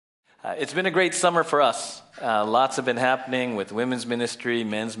It's been a great summer for us. Lots have been happening with women's ministry,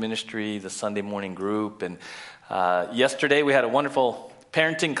 men's ministry, the Sunday morning group. And yesterday we had a wonderful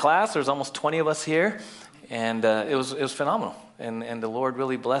parenting class. There's almost 20 of us here. And it was phenomenal. And the Lord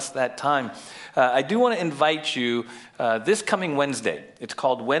really blessed that time. I do want to invite you this coming Wednesday. It's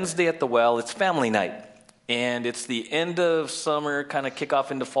called Wednesday at the Well. It's family night. And it's the end of summer, kind of kick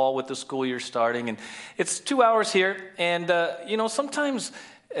off into fall with the school year starting. And it's 2 hours here. And, sometimes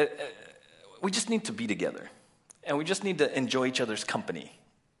we just need to be together. And we just need to enjoy each other's company.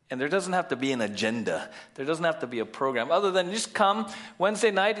 And there doesn't have to be an agenda. There doesn't have to be a program. Other than just come Wednesday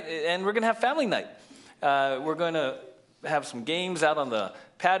night and we're going to have family night. We're going to have some games out on the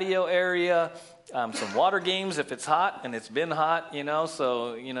patio area. Some water games if it's hot, and it's been hot,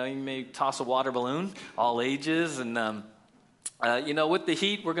 so, you may toss a water balloon, all ages. And, with the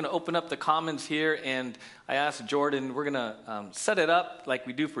heat, we're going to open up the commons here, and I asked Jordan, we're going to set it up like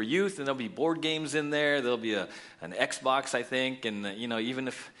we do for youth, and there'll be board games in there. There'll be an Xbox, I think, and, even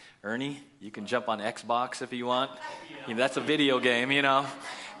if, Ernie, you can jump on Xbox if you want. That's a video game,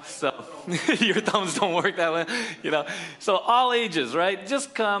 So your thumbs don't work that way, So all ages, right?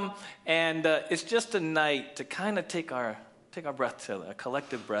 Just come, and it's just a night to kind of take our breath together, a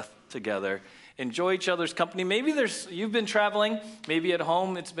collective breath together. Enjoy each other's company. Maybe you've been traveling. Maybe at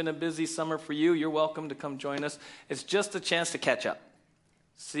home it's been a busy summer for you. You're welcome to come join us. It's just a chance to catch up.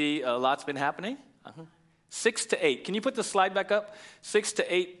 See, a lot's been happening. 6 to 8. Can you put the slide back up? 6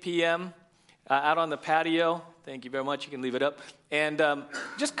 to 8 p.m. Out on the patio. Thank you very much. You can leave it up. And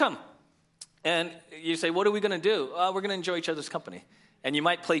just come. And you say, what are we going to do? We're going to enjoy each other's company. And you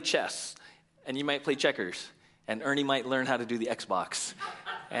might play chess. And you might play checkers. And Ernie might learn how to do the Xbox.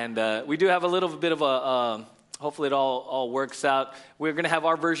 And we do have a little bit of a, hopefully it all works out. We're going to have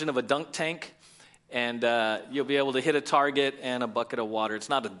our version of a dunk tank. And you'll be able to hit a target and a bucket of water. It's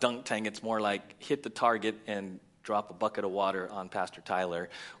not a dunk tank. It's more like hit the target and drop a bucket of water on Pastor Tyler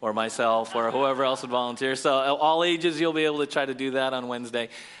or myself or whoever else would volunteer. So all ages, you'll be able to try to do that on Wednesday.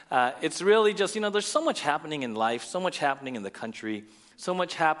 It's really just, there's so much happening in life, so much happening in the country, so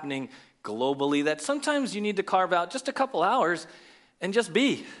much happening globally that sometimes you need to carve out just a couple hours and just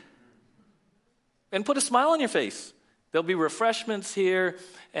be. And put a smile on your face. There'll be refreshments here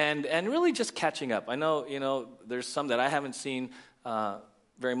and really just catching up. I know, there's some that I haven't seen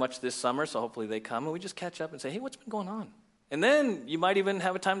very much this summer, so hopefully they come and we just catch up and say, hey, what's been going on? And then you might even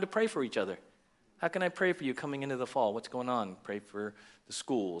have a time to pray for each other. How can I pray for you coming into the fall? What's going on? Pray for the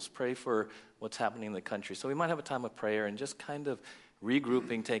schools. Pray for what's happening in the country. So we might have a time of prayer and just kind of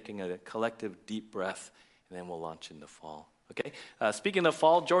regrouping, taking a collective deep breath, and then we'll launch into fall. Okay? Speaking of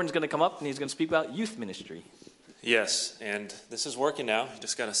fall, Jordan's going to come up and he's going to speak about youth ministry. Yes, and this is working now. You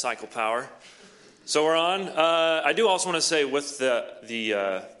just got to cycle power. So we're on. I do also want to say with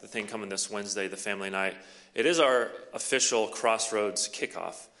the thing coming this Wednesday, the family night, it is our official Crossroads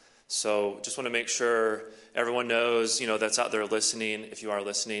kickoff. So just want to make sure everyone knows, that's out there listening. If you are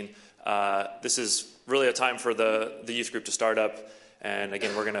listening, this is really a time for the youth group to start up. And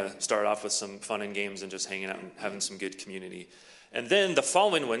again, we're going to start off with some fun and games and just hanging out and having some good community. And then the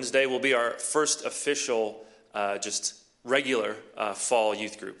following Wednesday will be our first official, just regular fall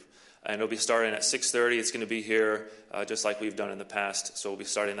youth group. And it'll be starting at 6:30. It's going to be here just like we've done in the past. So we'll be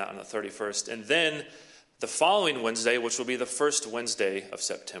starting that on the 31st. And then the following Wednesday, which will be the first Wednesday of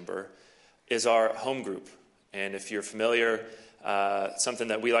September, is our home group. And if you're familiar, something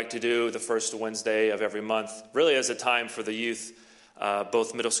that we like to do the first Wednesday of every month really is a time for the youth,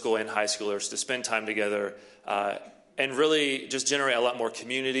 both middle school and high schoolers, to spend time together and really just generate a lot more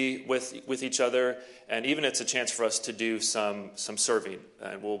community with each other. And even it's a chance for us to do some serving.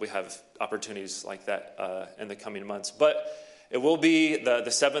 And we have opportunities like that in the coming months. But it will be the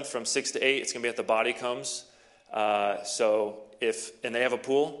 7th from 6 to 8. It's going to be at the Body Combs. And they have a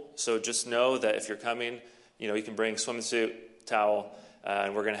pool. So just know that if you're coming, you can bring swimsuit, towel,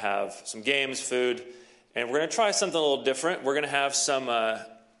 and we're going to have some games, food. And we're going to try something a little different. We're going to have some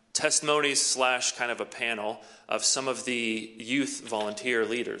testimonies / kind of a panel of some of the youth volunteer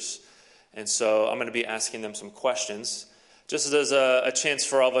leaders. And so I'm going to be asking them some questions, just as a chance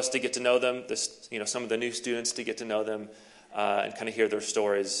for all of us to get to know them, some of the new students to get to know them and kind of hear their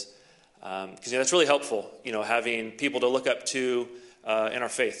stories. Because that's really helpful, having people to look up to in our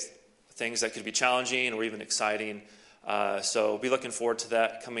faith, things that could be challenging or even exciting. So we'll be looking forward to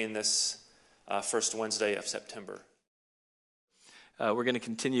that coming this first Wednesday of September. We're going to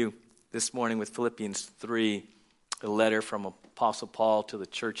continue this morning with Philippians 3, a letter from Apostle Paul to the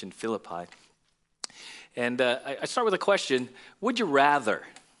church in Philippi. And I start with a question. Would you rather?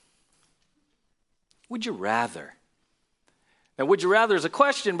 Would you rather? Now, would you rather is a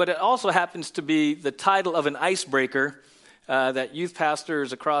question, but it also happens to be the title of an icebreaker that youth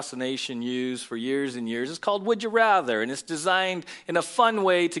pastors across the nation use for years and years. It's called Would You Rather, and it's designed in a fun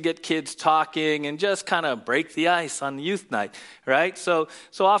way to get kids talking and just kind of break the ice on the youth night, right? So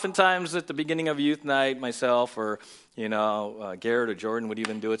oftentimes at the beginning of youth night, myself or Garrett or Jordan would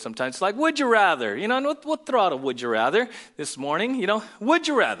even do it sometimes. It's like, would you rather? And we'll throw out a would you rather this morning. Would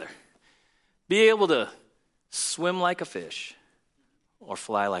you rather be able to swim like a fish or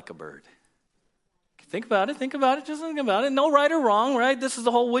fly like a bird? Think about it, just think about it. No right or wrong, right? This is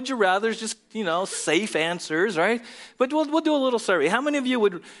the whole would you rather, is just, safe answers, right? But we'll do a little survey. How many of you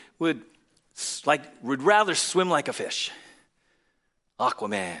would rather swim like a fish?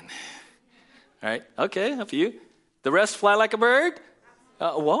 Aquaman. All right, okay, a few. The rest fly like a bird?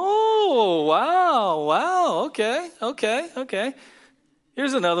 Whoa, wow, okay.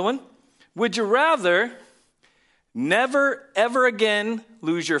 Here's another one. Would you rather never, ever again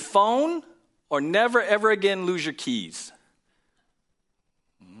lose your phone or never, ever again lose your keys?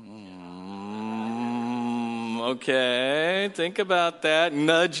 Okay, think about that.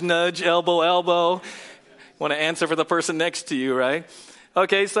 Nudge, nudge, elbow, elbow. Want to answer for the person next to you, right?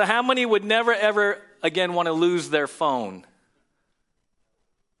 Okay, so how many would never, ever again want to lose their phone?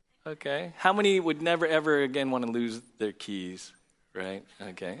 Okay. How many would never, ever again want to lose their keys? Right?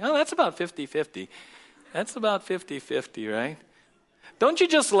 Okay. Oh, that's about 50-50. That's about 50-50, right? Don't you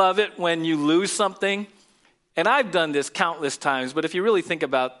just love it when you lose something? And I've done this countless times, but if you really think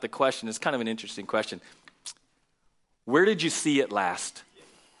about the question, it's kind of an interesting question. Where did you see it last?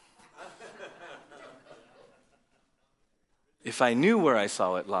 If I knew where I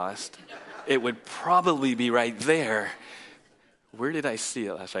saw it last, it would probably be right there. Where did I see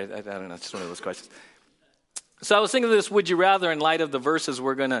it last? I don't know. It's just one of those questions. So I was thinking of this would you rather in light of the verses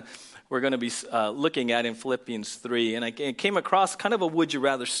we're going to be looking at in Philippians 3. And I came across kind of a would you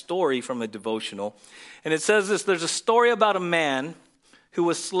rather story from a devotional. And it says this: there's a story about a man who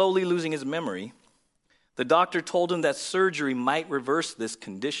was slowly losing his memory. The doctor told him that surgery might reverse this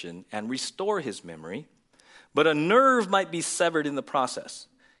condition and restore his memory, but a nerve might be severed in the process,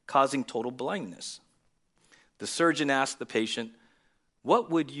 causing total blindness. The surgeon asked the patient, "What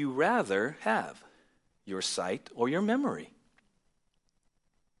would you rather have, your sight or your memory?"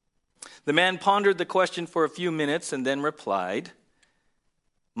 The man pondered the question for a few minutes and then replied,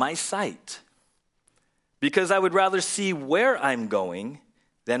 "My sight, because I would rather see where I'm going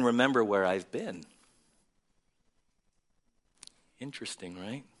than remember where I've been." Interesting,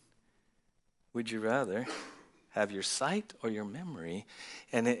 right? Would you rather have your sight or your memory?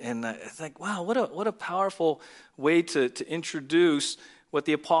 And it's like, wow, what a powerful way to introduce what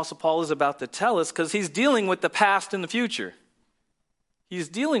the Apostle Paul is about to tell us, because he's dealing with the past and the future. He's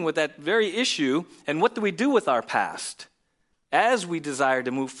dealing with that very issue, and what do we do with our past as we desire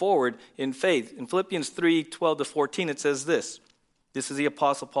to move forward in faith? In Philippians 3:12-14, it says this. This is the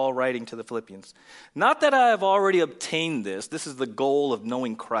Apostle Paul writing to the Philippians. "Not that I have already obtained this." This is the goal of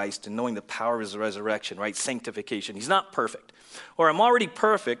knowing Christ and knowing the power of his resurrection, right? Sanctification. He's not perfect. "Or I'm already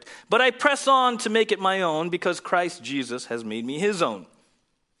perfect, but I press on to make it my own because Christ Jesus has made me his own.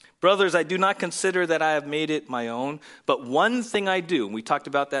 Brothers, I do not consider that I have made it my own, but one thing I do." And we talked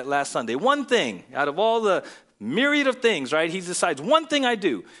about that last Sunday. One thing, out of all the myriad of things, right? He decides, one thing I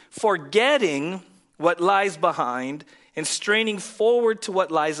do, forgetting what lies behind and straining forward to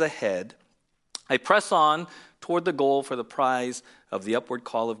what lies ahead, I press on toward the goal for the prize of the upward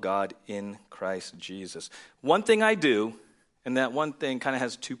call of God in Christ Jesus. One thing I do, and that one thing kind of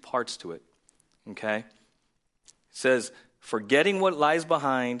has two parts to it, okay? It says, forgetting what lies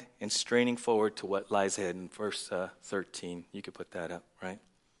behind and straining forward to what lies ahead in verse 13. You could put that up, right?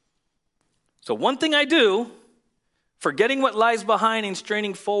 So one thing I do, forgetting what lies behind and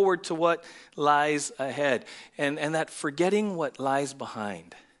straining forward to what lies ahead. And that forgetting what lies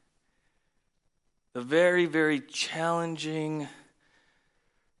behind. The very, very challenging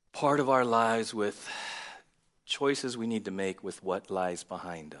part of our lives with choices we need to make with what lies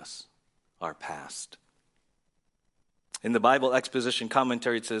behind us, our past. In the Bible Exposition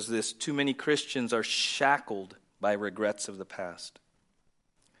Commentary, it says this: too many Christians are shackled by regrets of the past.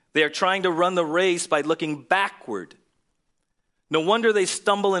 They are trying to run the race by looking backward. No wonder they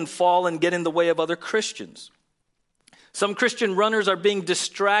stumble and fall and get in the way of other Christians. Some Christian runners are being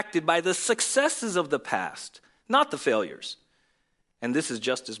distracted by the successes of the past, not the failures. And this is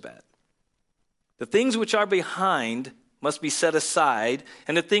just as bad. The things which are behind must be set aside,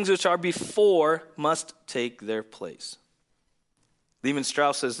 and the things which are before must take their place. Lehman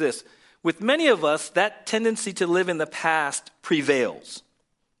Strauss says this: with many of us, that tendency to live in the past prevails.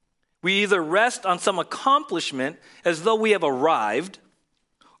 We either rest on some accomplishment as though we have arrived,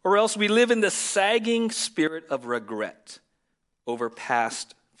 or else we live in the sagging spirit of regret over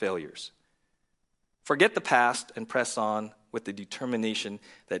past failures. Forget the past and press on with the determination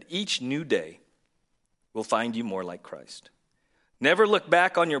that each new day will find you more like Christ. Never look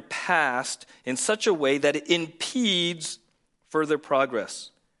back on your past in such a way that it impedes further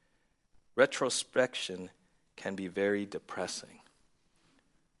progress. Retrospection can be very depressing.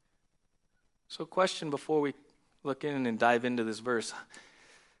 So, question before we look in and dive into this verse: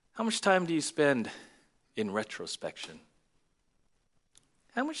 how much time do you spend in retrospection?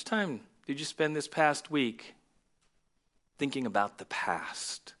 How much time did you spend this past week thinking about the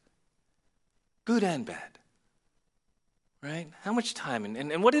past? Good and bad. Right? How much time?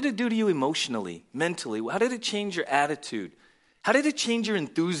 And what did it do to you emotionally, mentally? How did it change your attitude? How did it change your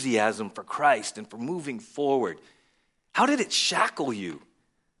enthusiasm for Christ and for moving forward? How did it shackle you?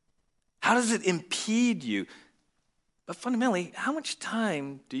 How does it impede you? But fundamentally, how much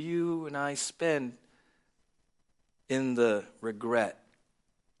time do you and I spend in the regret,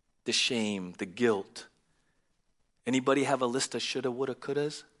 the shame, the guilt? Anybody have a list of shoulda, woulda,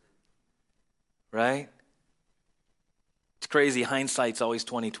 couldas? Right? It's crazy. Hindsight's always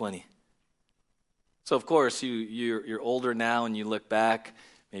 20/20. So of course, you're older now and you look back,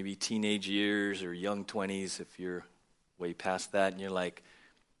 maybe teenage years or young 20s if you're way past that, and you're like,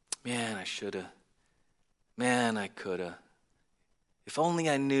 man, I shoulda. Man, I coulda. If only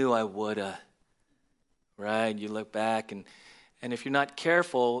I knew, I woulda. Right? You look back, and if you're not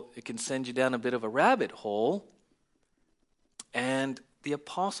careful, it can send you down a bit of a rabbit hole. And the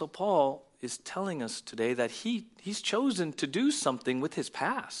Apostle Paul is telling us today that he's chosen to do something with his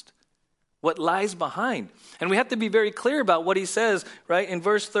past, what lies behind. And we have to be very clear about what he says, right? In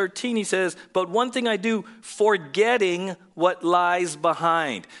verse 13, he says, but one thing I do, forgetting what lies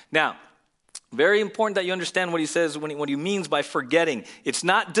behind. Now, very important that you understand what he says, what he means by forgetting. It's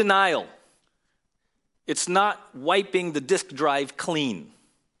not denial. It's not wiping the disk drive clean.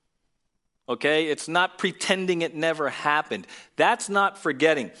 Okay? It's not pretending it never happened. That's not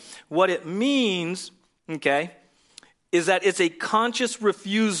forgetting. What it means, okay, is that it's a conscious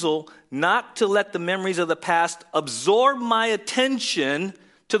refusal not to let the memories of the past absorb my attention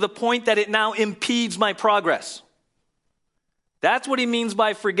to the point that it now impedes my progress. That's what he means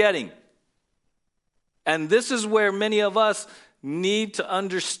by forgetting. And this is where many of us need to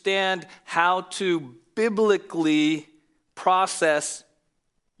understand how to biblically process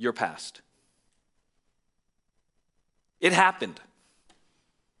your past. It happened.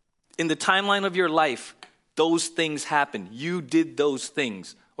 In the timeline of your life, those things happened. You did those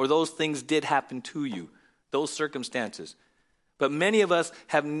things, or those things did happen to you, those circumstances. But many of us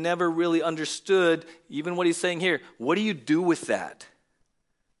have never really understood even what he's saying here. What do you do with that?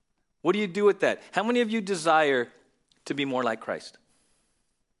 What do you do with that? How many of you desire to be more like Christ?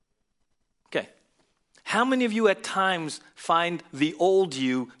 Okay. How many of you at times find the old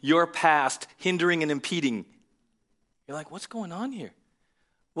you, your past, hindering and impeding? You're like, what's going on here?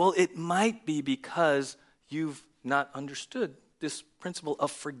 Well, it might be because you've not understood this principle of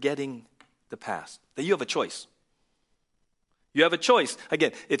forgetting the past, that you have a choice. You have a choice.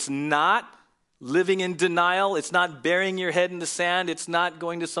 Again, it's not living in denial. It's not burying your head in the sand. It's not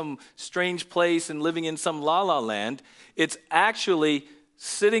going to some strange place and living in some la-la land. It's actually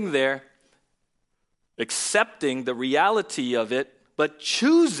sitting there, accepting the reality of it, but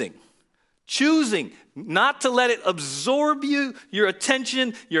choosing not to let it absorb you, your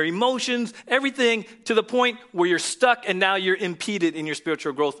attention, your emotions, everything, to the point where you're stuck and now you're impeded in your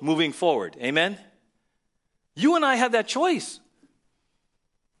spiritual growth moving forward. Amen? You and I have that choice.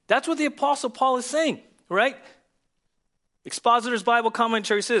 That's what the Apostle Paul is saying, right? Expositor's Bible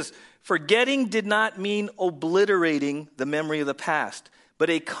Commentary says, forgetting did not mean obliterating the memory of the past, but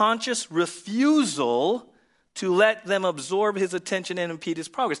a conscious refusal to let them absorb his attention and impede his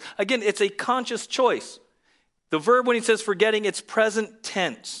progress. Again, it's a conscious choice. The verb, when he says forgetting, it's present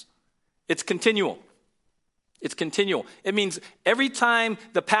tense. It's continual. It's continual. It means every time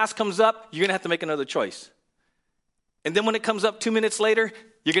the past comes up, you're going to have to make another choice. And then when it comes up 2 minutes later,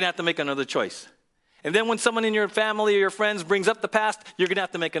 you're going to have to make another choice. And then when someone in your family or your friends brings up the past, you're going to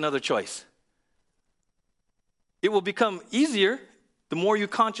have to make another choice. It will become easier the more you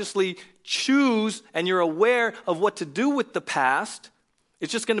consciously choose and you're aware of what to do with the past.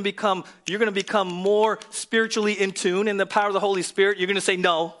 It's just going to become, you're going to become more spiritually in tune in the power of the Holy Spirit. You're going to say,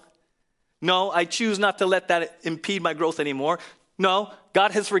 no, I choose not to let that impede my growth anymore. No,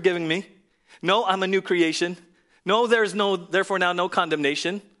 God has forgiven me. No, I'm a new creation. No, there is therefore now no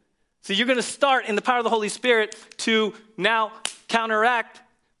condemnation. So you're going to start in the power of the Holy Spirit to now counteract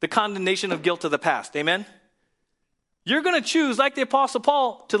the condemnation of guilt of the past. Amen? You're going to choose, like the Apostle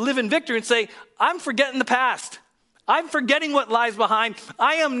Paul, to live in victory and say, I'm forgetting the past. I'm forgetting what lies behind.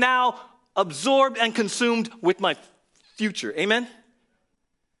 I am now absorbed and consumed with my future. Amen?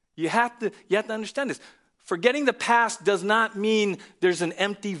 You have to understand this. Forgetting the past does not mean there's an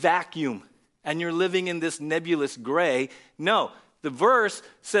empty vacuum and you're living in this nebulous gray. No, the verse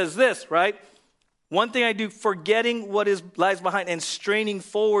says this, right? One thing I do, forgetting what lies behind and straining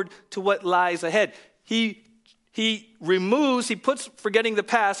forward to what lies ahead. He puts forgetting the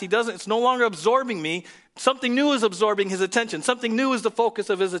past. It's no longer absorbing me. Something new is absorbing his attention. Something new is the focus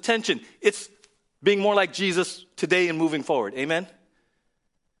of his attention. It's being more like Jesus today and moving forward. Amen?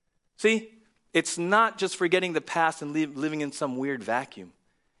 See, it's not just forgetting the past and living in some weird vacuum.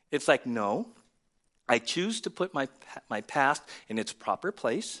 It's like, no, I choose to put my past in its proper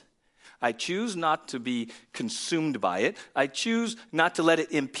place. I choose not to be consumed by it. I choose not to let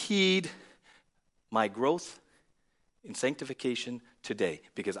it impede my growth in sanctification today,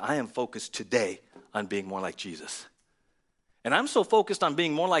 because I am focused today on being more like Jesus. And I'm so focused on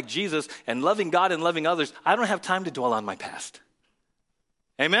being more like Jesus and loving God and loving others, I don't have time to dwell on my past.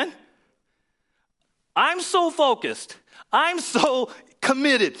 Amen? I'm so focused. I'm so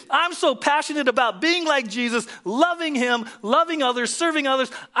committed. I'm so passionate about being like Jesus, loving him, loving others, serving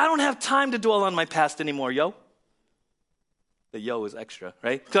others. I don't have time to dwell on my past anymore, yo. The yo is extra,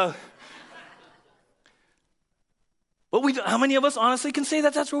 right? So, but how many of us honestly can say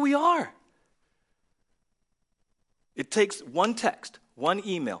that that's where we are? It takes one text, one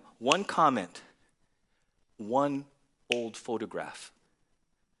email, one comment, one old photograph.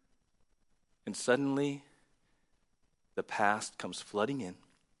 And suddenly, the past comes flooding in,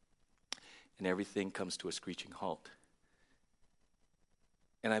 and everything comes to a screeching halt.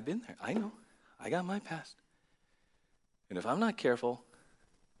 And I've been there. I know. I got my past. And if I'm not careful,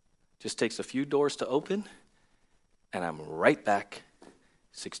 it just takes a few doors to open, and I'm right back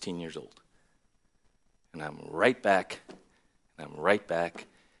 16 years old. And I'm right back, and I'm right back,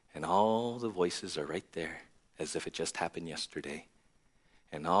 and all the voices are right there as if it just happened yesterday.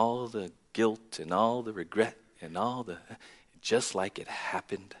 And all the guilt and all the regret and just like it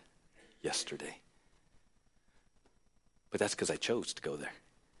happened yesterday. But that's because I chose to go there.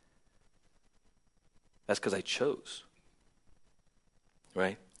 That's because I chose.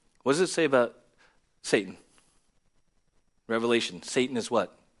 Right? What does it say about Satan? Revelation. Satan is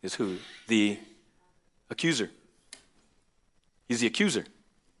what? Is who? The accuser. He's the accuser.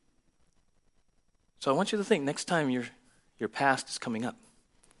 So I want you to think next time your past is coming up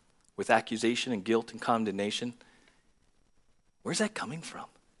with accusation and guilt and condemnation, where's that coming from?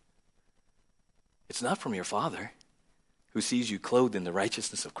 It's not from your Father, who sees you clothed in the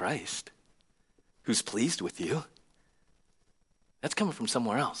righteousness of Christ, who's pleased with you. That's coming from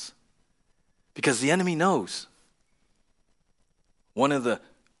somewhere else. Because the enemy knows one of the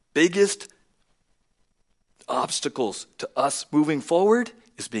biggest obstacles to us moving forward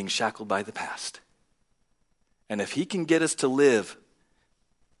is being shackled by the past. And if he can get us to live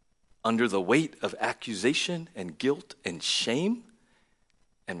under the weight of accusation and guilt and shame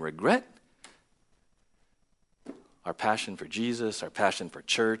and regret, our passion for Jesus, our passion for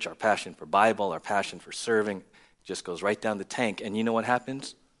church, our passion for Bible, our passion for serving just goes right down the tank. And you know what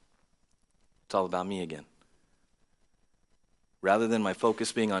happens? It's all about me again. Rather than my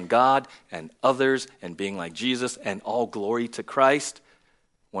focus being on God and others and being like Jesus and all glory to Christ,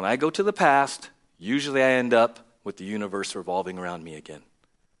 when I go to the past, usually I end up with the universe revolving around me again.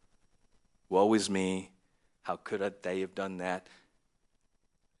 Woe is me. How could they have done that?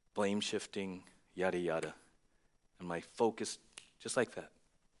 Blame shifting, yada, yada. And my focus, just like that,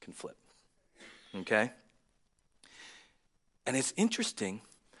 can flip. Okay? And it's interesting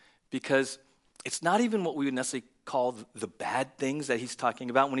because it's not even what we would necessarily call the bad things that he's talking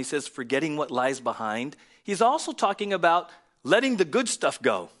about. When he says forgetting what lies behind, he's also talking about letting the good stuff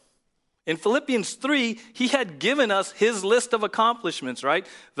go. In Philippians 3, he had given us his list of accomplishments, right?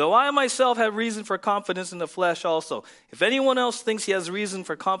 Though I myself have reason for confidence in the flesh also. If anyone else thinks he has reason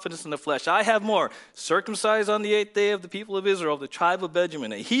for confidence in the flesh, I have more. Circumcised on the 8th day of the people of Israel, the tribe of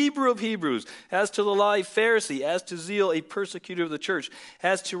Benjamin, a Hebrew of Hebrews, as to the law, a Pharisee, as to zeal, a persecutor of the church,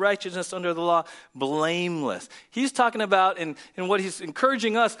 as to righteousness under the law, blameless. He's talking about, and what he's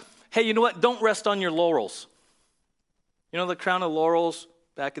encouraging us, hey, you know what? Don't rest on your laurels. You know the crown of laurels?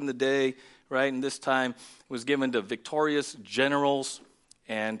 Back in the day, right, and this time was given to victorious generals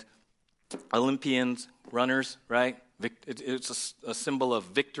and Olympians, runners, right? It's a symbol of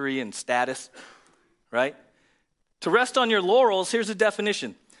victory and status, right? To rest on your laurels, here's a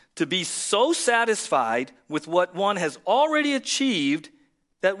definition. To be so satisfied with what one has already achieved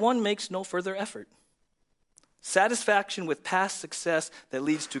that one makes no further effort. Satisfaction with past success that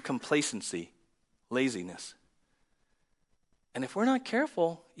leads to complacency, laziness. And if we're not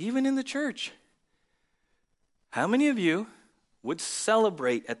careful, even in the church, how many of you would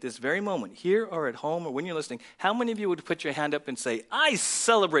celebrate at this very moment, here or at home or when you're listening, how many of you would put your hand up and say, I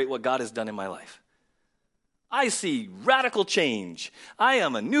celebrate what God has done in my life? I see radical change. I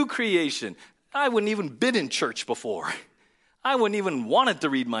am a new creation. I wouldn't even been in church before. I wouldn't even wanted to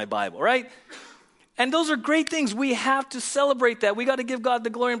read my Bible, right? And those are great things. We have to celebrate that. We got to give God the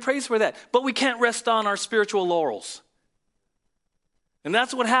glory and praise for that. But we can't rest on our spiritual laurels. And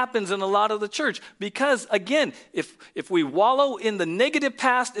that's what happens in a lot of the church. Because, again, if we wallow in the negative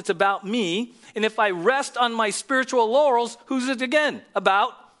past, it's about me. And if I rest on my spiritual laurels, who's it again?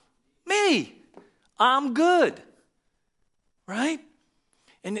 About me. I'm good. Right?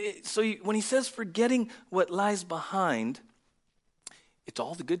 And when he says forgetting what lies behind, it's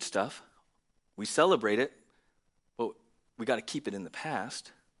all the good stuff. We celebrate it, but we got to keep it in the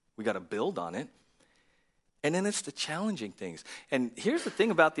past. We got to build on it. And then it's the challenging things. And here's the thing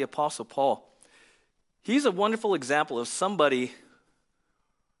about the Apostle Paul. He's a wonderful example of somebody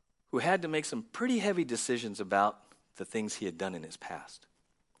who had to make some pretty heavy decisions about the things he had done in his past.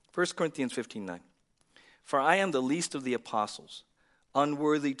 1 Corinthians 15:9. For I am the least of the apostles,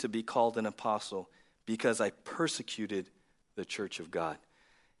 unworthy to be called an apostle, because I persecuted the church of God.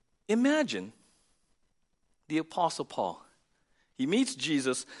 Imagine the Apostle Paul. He meets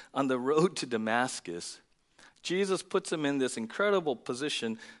Jesus on the road to Damascus. Jesus puts him in this incredible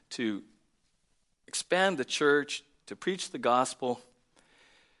position to expand the church, to preach the gospel.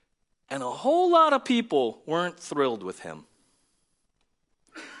 And a whole lot of people weren't thrilled with him.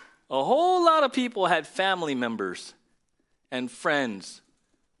 A whole lot of people had family members and friends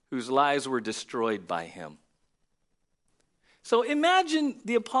whose lives were destroyed by him. So imagine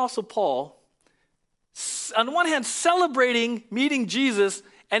the Apostle Paul, on the one hand, celebrating meeting Jesus,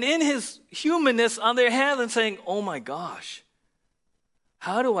 and in his humanness on their hand and saying, oh my gosh,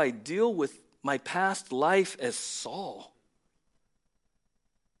 how do I deal with my past life as Saul?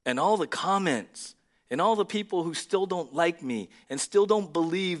 And all the comments, and all the people who still don't like me, and still don't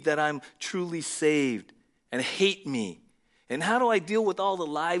believe that I'm truly saved, and hate me. And how do I deal with all the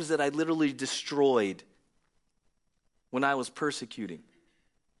lives that I literally destroyed when I was persecuting?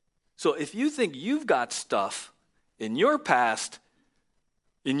 So if you think you've got stuff in your past,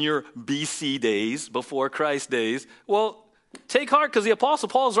 in your BC days, before Christ days, well, take heart, because the Apostle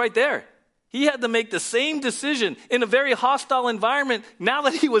Paul is right there. He had to make the same decision in a very hostile environment now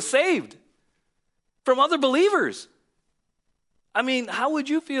that he was saved from other believers. I mean, how would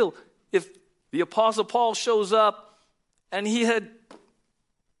you feel if the Apostle Paul shows up and he had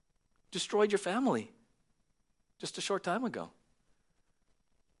destroyed your family just a short time ago?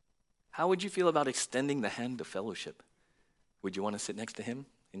 How would you feel about extending the hand of fellowship? Would you want to sit next to him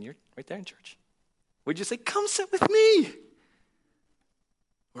right there in church? Would you say, come sit with me?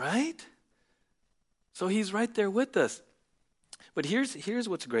 Right? So he's right there with us. But here's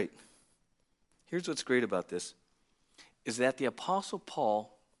what's great. Here's what's great about this, is that the Apostle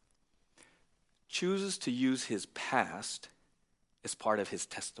Paul chooses to use his past as part of his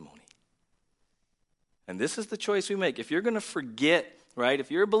testimony. And this is the choice we make. If you're going to forget, right,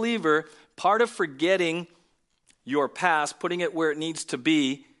 if you're a believer, part of forgetting your past, putting it where it needs to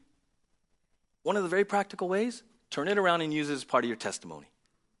be, one of the very practical ways, turn it around and use it as part of your testimony.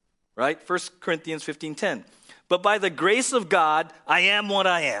 Right? 1 Corinthians 15:10. But by the grace of God, I am what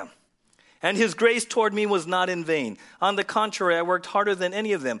I am. And his grace toward me was not in vain. On the contrary, I worked harder than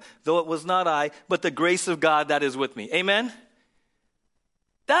any of them, though it was not I, but the grace of God that is with me. Amen?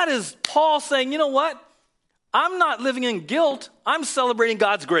 That is Paul saying, you know what? I'm not living in guilt. I'm celebrating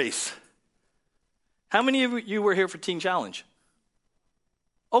God's grace. How many of you were here for Teen Challenge?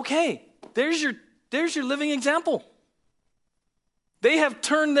 Okay, there's your living example. They have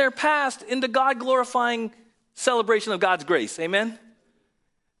turned their past into God-glorifying celebration of God's grace. Amen?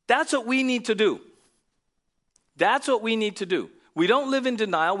 That's what we need to do. That's what we need to do. We don't live in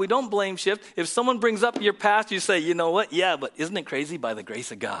denial. We don't blame shift. If someone brings up your past, you say, you know what? Yeah, but isn't it crazy? By the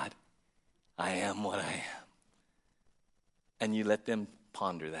grace of God, I am what I am. And you let them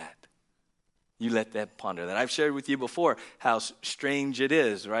ponder that. You let them ponder that. I've shared with you before how strange it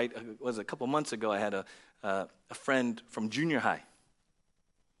is, right? It was a couple months ago I had a friend from junior high.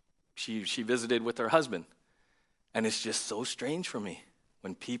 She visited with her husband. And it's just so strange for me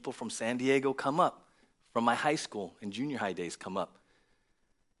when people from San Diego come up, from my high school and junior high days come up.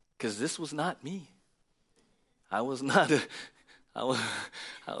 Because this was not me. I was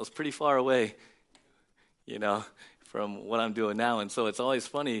pretty far away, from what I'm doing now. And so it's always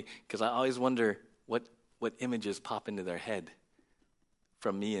funny because I always wonder what images pop into their head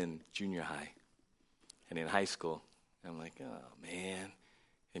from me in junior high and in high school. I'm like, oh, man.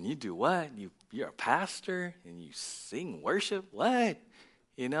 And you do what? You're a pastor and you sing worship? What?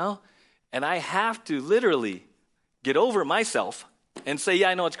 You know? And I have to literally get over myself and say, yeah,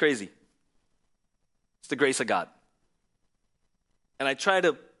 I know it's crazy. It's the grace of God. And I try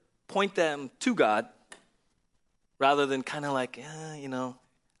to point them to God rather than kind of like, I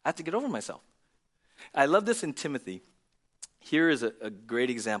have to get over myself. I love this in Timothy. Here is a great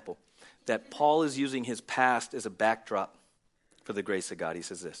example that Paul is using his past as a backdrop for the grace of God. He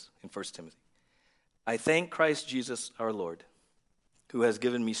says this in 1 Timothy. I thank Christ Jesus our Lord, who has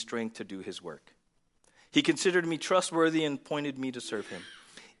given me strength to do his work. He considered me trustworthy and appointed me to serve him,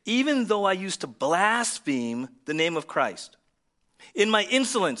 even though I used to blaspheme the name of Christ. In my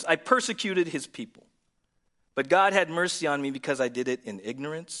insolence, I persecuted his people. But God had mercy on me because I did it in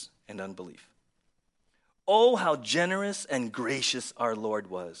ignorance and unbelief. Oh, how generous and gracious our Lord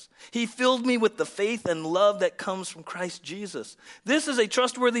was. He filled me with the faith and love that comes from Christ Jesus. This is a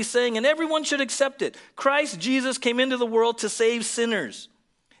trustworthy saying, and everyone should accept it. Christ Jesus came into the world to save sinners,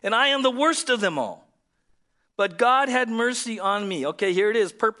 and I am the worst of them all. But God had mercy on me. Okay, here it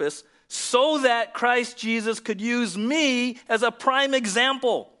is, purpose. So that Christ Jesus could use me as a prime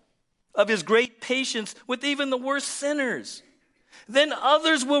example of his great patience with even the worst sinners. Then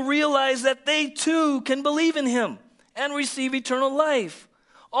others will realize that they too can believe in him and receive eternal life.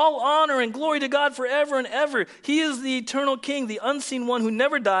 All honor and glory to God forever and ever. He is the eternal King, the unseen one who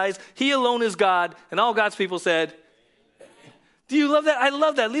never dies. He alone is God. And all God's people said, do you love that? I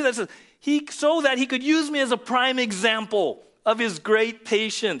love that. Leave that. So that he could use me as a prime example of his great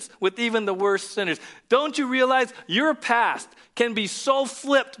patience with even the worst sinners. Don't you realize your past can be so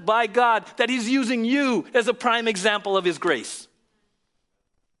flipped by God that he's using you as a prime example of his grace?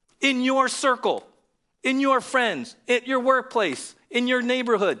 In your circle, in your friends, at your workplace, in your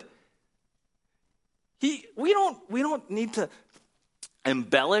neighborhood. We don't need to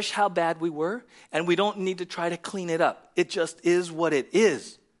embellish how bad we were, and we don't need to try to clean it up. It just is what it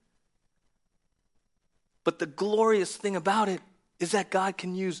is. But the glorious thing about it is that God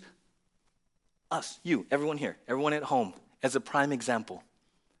can use us, you, everyone here, everyone at home, as a prime example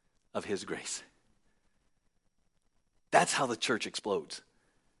of his grace. That's how the church explodes.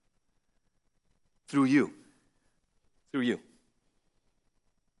 Through you. Through you.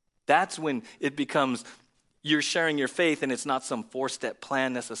 That's when it becomes, you're sharing your faith and it's not some 4-step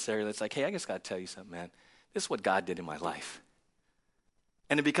plan necessarily. It's like, hey, I just got to tell you something, man. This is what God did in my life.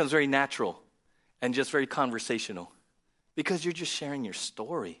 And it becomes very natural and just very conversational because you're just sharing your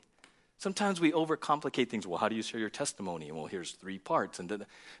story. Sometimes we overcomplicate things. Well, how do you share your testimony? Well, here's 3 parts.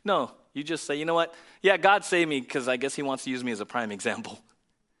 No, you just say, you know what? Yeah, God saved me because I guess he wants to use me as a prime example.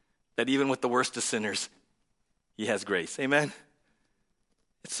 That even with the worst of sinners, he has grace. Amen?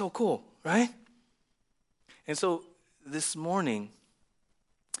 It's so cool, right? And so this morning,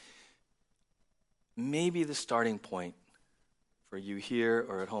 maybe the starting point for you here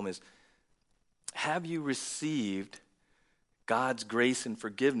or at home is, have you received God's grace and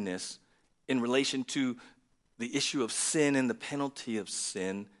forgiveness in relation to the issue of sin and the penalty of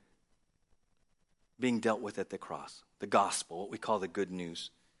sin being dealt with at the cross, the gospel, what we call the good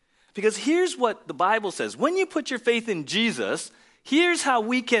news? Because here's what the Bible says. When you put your faith in Jesus, here's how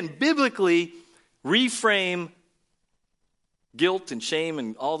we can biblically reframe guilt and shame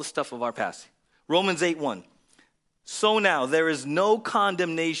and all the stuff of our past. Romans 8:1. So now there is no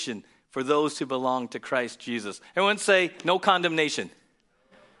condemnation for those who belong to Christ Jesus. Everyone say, no condemnation.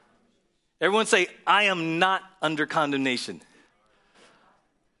 Everyone say, I am not under condemnation.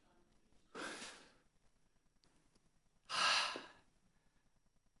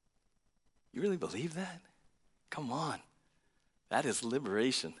 You really believe that? Come on. That is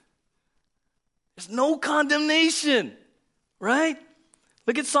liberation. There's no condemnation, right?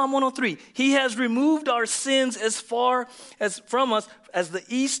 Look at Psalm 103. He has removed our sins as far as from us as the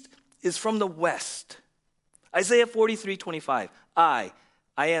east is from the west. Isaiah 43:25. I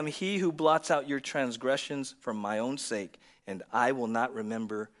am he who blots out your transgressions for my own sake, and I will not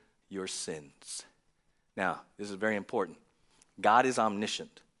remember your sins. Now, this is very important. God is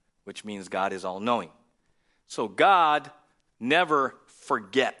omniscient, which means God is all-knowing. So God never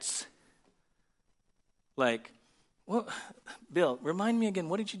forgets. Like, well, Bill, remind me again,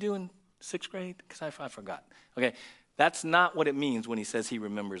 what did you do in 6th grade? Because I forgot. Okay, that's not what it means when he says he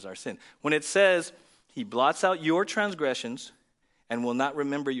remembers our sin. When it says he blots out your transgressions and will not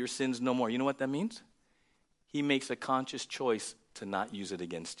remember your sins no more, you know what that means? He makes a conscious choice to not use it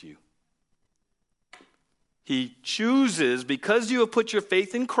against you. He chooses, because you have put your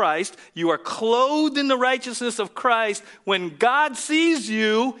faith in Christ, you are clothed in the righteousness of Christ. When God sees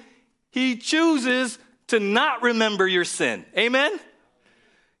you, he chooses to not remember your sin. Amen?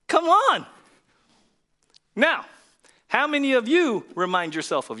 Come on. Now, how many of you remind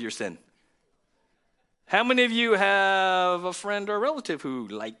yourself of your sin? How many of you have a friend or relative who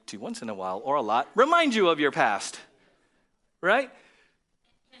like to, once in a while or a lot, remind you of your past? Right?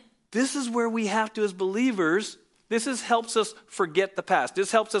 This is where we have to, as believers, helps us forget the past.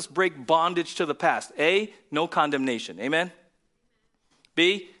 This helps us break bondage to the past. A, no condemnation. Amen?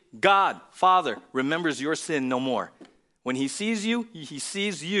 B, God, Father, remembers your sin no more. When he sees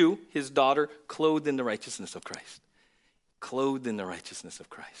you, his daughter, clothed in the righteousness of Christ. Clothed in the righteousness of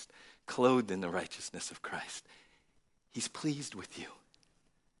Christ. Clothed in the righteousness of Christ. He's pleased with you.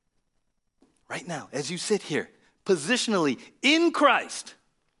 Right now, as you sit here, positionally, in Christ,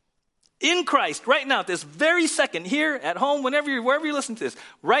 right now, at this very second, here, at home, wherever you listen to this,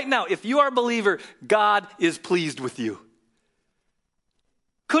 right now, if you are a believer, God is pleased with you.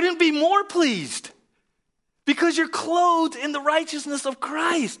 Couldn't be more pleased because you're clothed in the righteousness of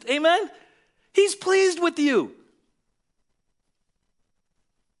Christ. Amen? He's pleased with you.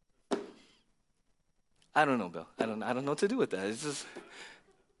 I don't know, Bill. I don't know what to do with that. It's just...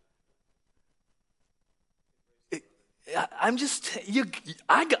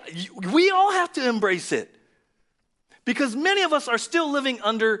 we all have to embrace it. Because many of us are still living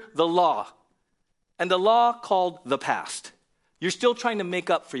under the law. And the law called the past. You're still trying to make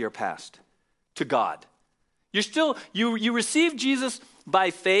up for your past to God. You received Jesus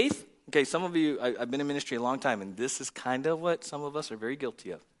by faith. Okay, some of you, I've been in ministry a long time, and this is kind of what some of us are very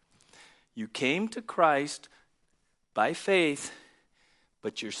guilty of. You came to Christ by faith,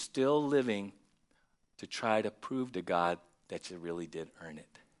 but you're still living to try to prove to God that you really did earn it.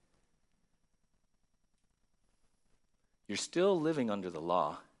 You're still living under the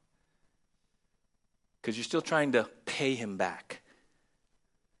law because you're still trying to pay him back.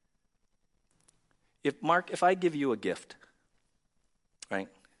 If I give you a gift, right?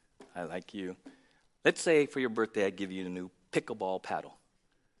 I like you. Let's say for your birthday I give you a new pickleball paddle.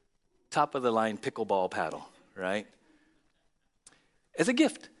 Top of the line pickleball paddle, right? As a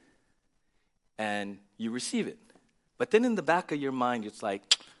gift. And you receive it. But then in the back of your mind, it's like,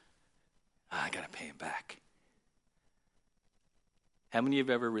 I got to pay him back. How many of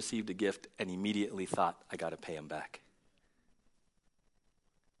you have ever received a gift and immediately thought, I got to pay him back?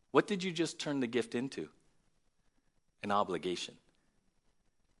 What did you just turn the gift into? An obligation.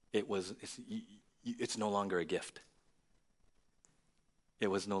 It's no longer a gift. It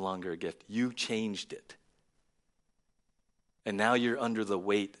was no longer a gift. You changed it. And now you're under the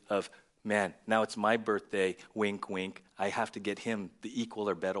weight of, man, now it's my birthday, wink, wink. I have to get him the equal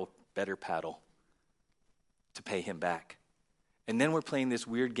or better paddle to pay him back. And then we're playing this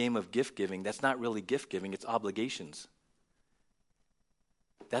weird game of gift giving. That's not really gift giving, it's obligations.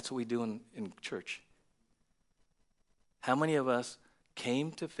 That's what we do in church. How many of us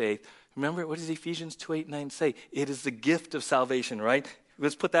came to faith? Remember, what does Ephesians 2:8-9 say? It is the gift of salvation, right?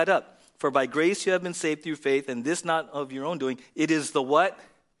 Let's put that up. For by grace you have been saved through faith, and this not of your own doing. It is the what?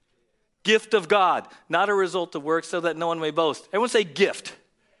 Gift of God, not a result of works, so that no one may boast. Everyone say gift.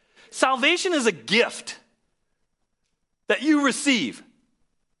 Salvation is a gift that you receive.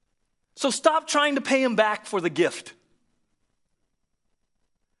 So stop trying to pay him back for the gift.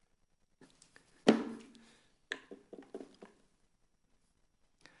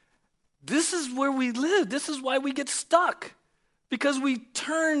 This is where we live. This is why we get stuck. Because we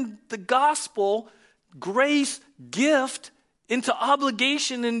turn the gospel, grace, gift, into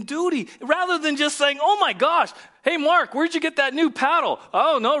obligation and duty. Rather than just saying, oh my gosh, hey Mark, where'd you get that new paddle?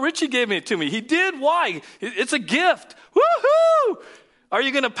 Oh no, Richie gave it to me. He did? Why? It's a gift. Woohoo! Are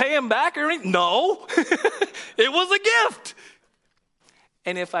you going to pay him back or anything? No. It was a gift.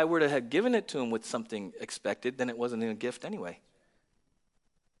 And if I were to have given it to him with something expected, then it wasn't a gift anyway.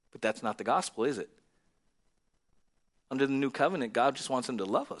 But that's not the gospel, is it? Under the new covenant, God just wants him to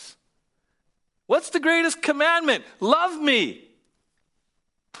love us. What's the greatest commandment? Love me.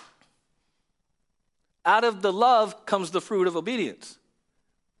 Out of the love comes the fruit of obedience.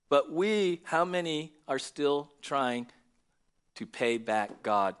 But how many are still trying to pay back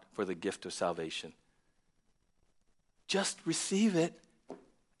God for the gift of salvation? Just receive it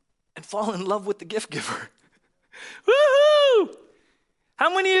and fall in love with the gift giver. Woohoo!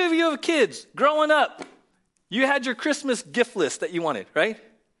 How many of you have kids growing up? You had your Christmas gift list that you wanted, right?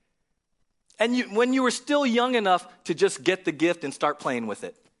 And when you were still young enough to just get the gift and start playing with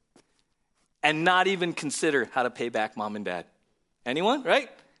it. And not even consider how to pay back mom and dad. Anyone, right?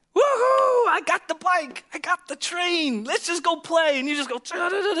 Woohoo! I got the bike. I got the train. Let's just go play. And you just go,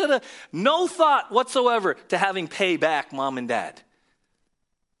 da-da-da-da-da. No thought whatsoever to having pay back mom and dad.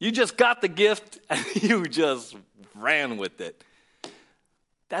 You just got the gift and you just ran with it.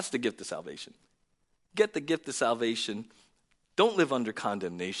 That's the gift of salvation. Get the gift of salvation. Don't live under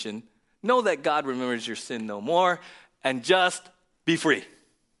condemnation. Know that God remembers your sin no more. And just be free.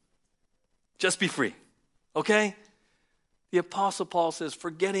 Just be free. Okay? The Apostle Paul says,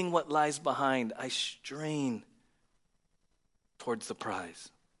 forgetting what lies behind, I strain towards the prize.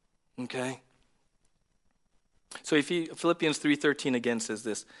 Okay? So Philippians 3:13 again says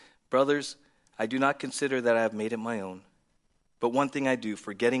this, brothers, I do not consider that I have made it my own, but one thing I do,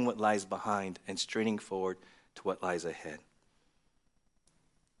 forgetting what lies behind and straining forward to what lies ahead.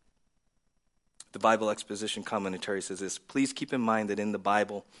 The Bible Exposition Commentary says this, please keep in mind that in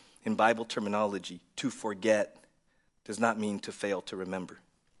Bible terminology, to forget does not mean to fail to remember.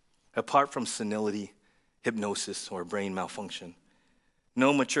 Apart from senility, hypnosis, or brain malfunction,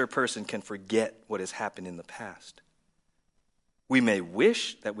 no mature person can forget what has happened in the past. We may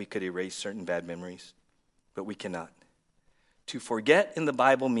wish that we could erase certain bad memories, but we cannot. To forget in the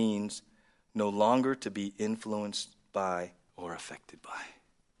Bible means no longer to be influenced by or affected by.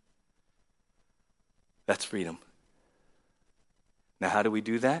 That's freedom. Now, how do we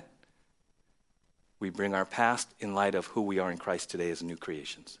do that? We bring our past in light of who we are in Christ today as new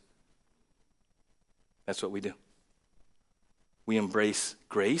creations. That's what we do. We embrace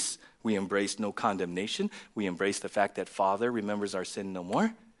grace. We embrace no condemnation. We embrace the fact that Father remembers our sin no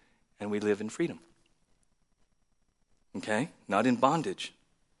more, and we live in freedom. Okay? Not in bondage.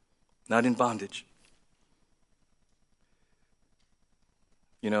 Not in bondage.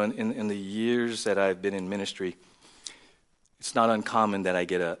 You know, in the years that I've been in ministry, it's not uncommon that I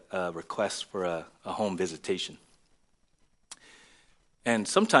get a request for a home visitation. And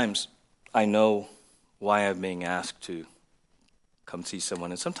sometimes I know why I'm being asked to come see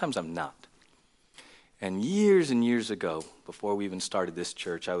someone, and sometimes I'm not. And years ago, before we even started this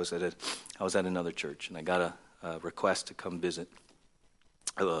church, I was at another church, and I got a request to come visit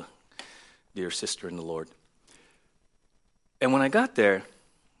a dear sister in the Lord. And when I got there,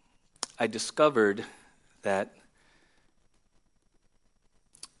 I discovered that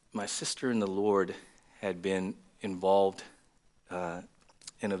my sister in the Lord had been involved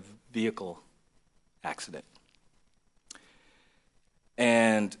in a vehicle accident.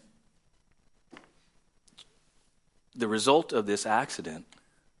 And the result of this accident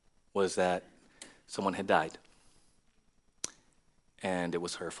was that someone had died. And it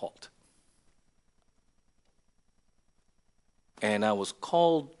was her fault. And I was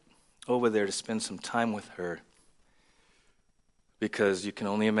called over there to spend some time with her because you can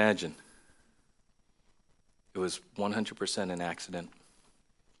only imagine it was 100% an accident.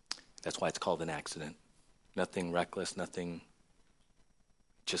 That's why it's called an accident. Nothing reckless, nothing,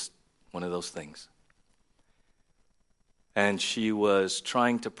 just one of those things. And she was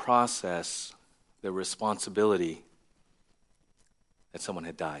trying to process the responsibility that someone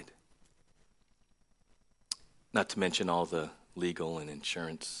had died. Not to mention all the legal and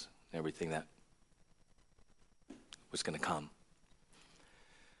insurance and everything that was going to come.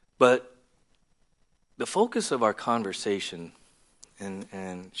 But the focus of our conversation,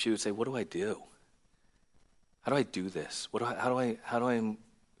 and she would say, what do I do? How do I do this? How do I,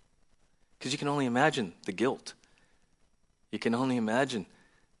 because you can only imagine the guilt. You can only imagine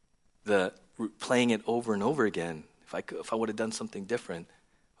the playing it over and over again. If I would have done something different.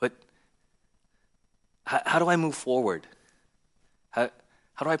 But how do I move forward? How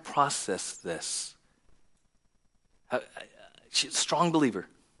do I process this? She's a strong believer.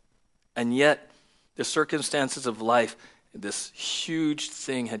 And yet, the circumstances of life, this huge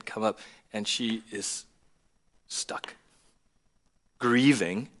thing had come up, and she is stuck,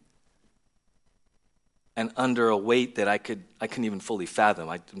 grieving, and under a weight that I couldn't even fully fathom.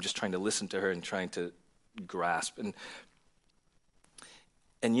 I'm just trying to listen to her and trying to grasp.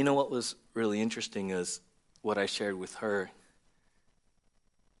 And you know what was really interesting is what I shared with her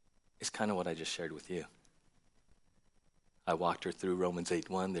is kind of what I just shared with you. I walked her through Romans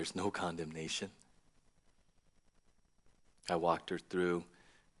 8:1, there's no condemnation. I walked her through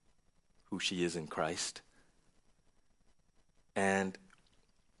who she is in Christ. And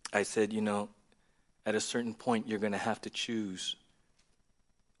I said, at a certain point, you're going to have to choose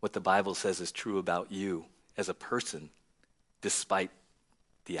what the Bible says is true about you as a person, despite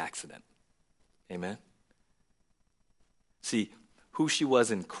the accident. Amen? See, who she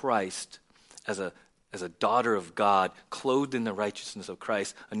was in Christ as a daughter of God, clothed in the righteousness of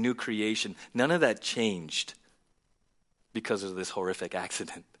Christ, a new creation, none of that changed because of this horrific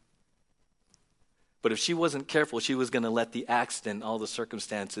accident. But if she wasn't careful, she was going to let the accident, all the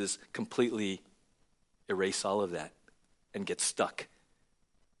circumstances, completely erase all of that and get stuck.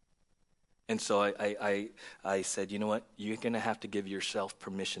 And so I said, you know what? You're going to have to give yourself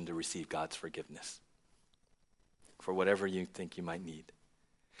permission to receive God's forgiveness for whatever you think you might need.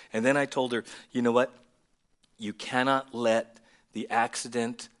 And then I told her, you know what? You cannot let the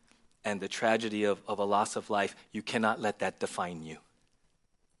accident and the tragedy of a loss of life, you cannot let that define you.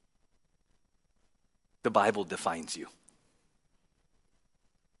 The Bible defines you.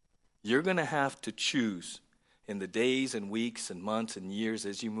 You're going to have to choose in the days and weeks and months and years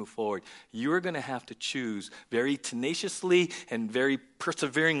as you move forward. You're going to have to choose very tenaciously and very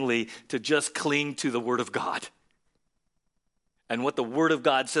perseveringly to just cling to the Word of God. And what the Word of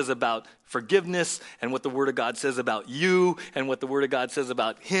God says about forgiveness, and what the Word of God says about you, and what the Word of God says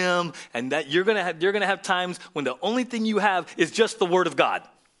about him, and that you're going to have times when the only thing you have is just the Word of God.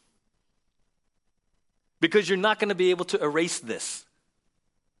 Because you're not going to be able to erase this.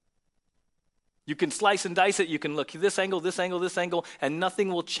 You can slice and dice it. You can look this angle, this angle, this angle, and nothing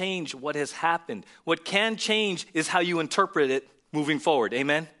will change what has happened. What can change is how you interpret it moving forward.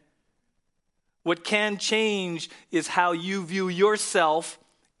 Amen? What can change is how you view yourself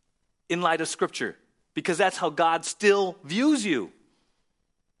in light of Scripture. Because that's how God still views you.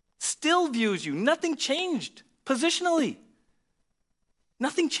 Still views you. Nothing changed positionally.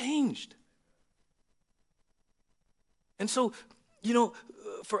 Nothing changed. And so,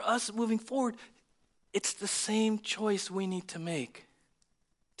 for us moving forward, it's the same choice we need to make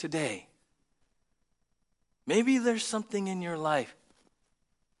today. Maybe there's something in your life,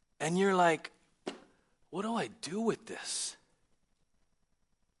 and you're like, what do I do with this?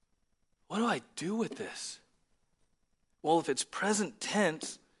 What do I do with this? Well, if it's present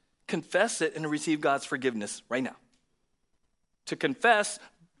tense, confess it and receive God's forgiveness right now. To confess,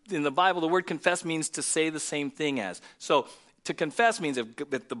 in the Bible, the word confess means to say the same thing as. So to confess means if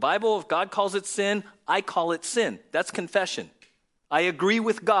the Bible, if God calls it sin, I call it sin. That's confession. I agree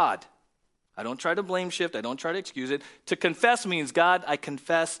with God. I don't try to blame shift. I don't try to excuse it. To confess means, God, I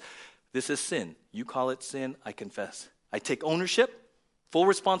confess this is sin. You call it sin, I confess. I take ownership, full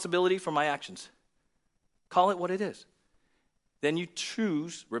responsibility for my actions. Call it what it is. Then you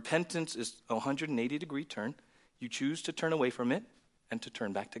choose, repentance is a 180-degree turn. You choose to turn away from it and to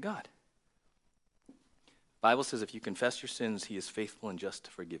turn back to God. The Bible says if you confess your sins, he is faithful and just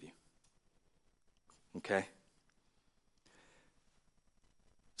to forgive you. Okay?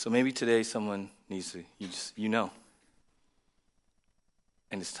 So maybe today someone needs to, you know.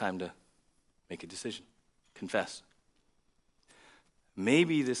 And it's time to make a decision. Confess.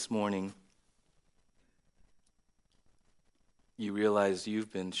 Maybe this morning you realize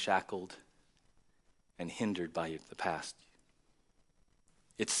you've been shackled and hindered by the past.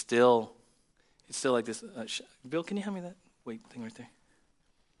 It's still like this. Bill, can you hand me that weight thing right there?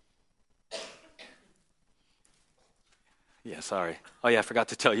 Yeah, sorry. Oh yeah, I forgot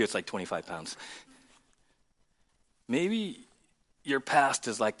to tell you it's like 25 pounds. Maybe your past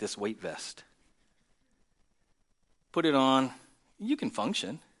is like this weight vest. Put it on. You can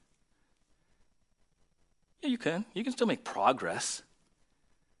function. Yeah, you can. You can still make progress.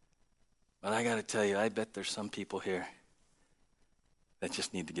 But I got to tell you, I bet there's some people here that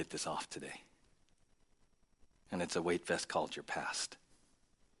just need to get this off today. And it's a weight vest called your past.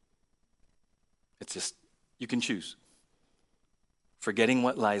 It's just, you can choose. Forgetting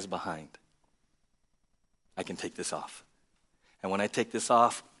what lies behind. I can take this off. And when I take this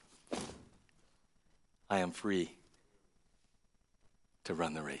off, I am free to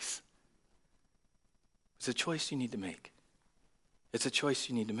run the race. It's a choice you need to make. It's a choice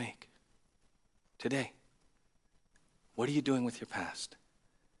you need to make today. What are you doing with your past?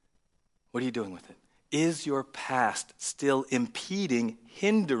 What are you doing with it? Is your past still impeding,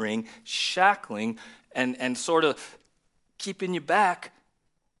 hindering, shackling, and sort of keeping you back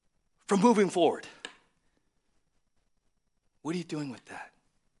from moving forward? What are you doing with that?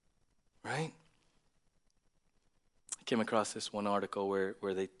 Right? I came across this one article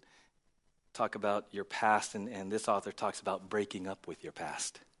where they talk about your past, and this author talks about breaking up with your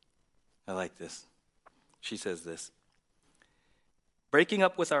past. I like this. She says this. Breaking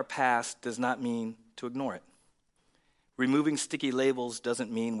up with our past does not mean to ignore it. Removing sticky labels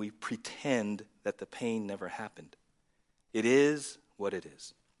doesn't mean we pretend that the pain never happened. It is what it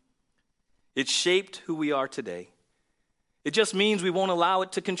is. It shaped who we are today. It just means we won't allow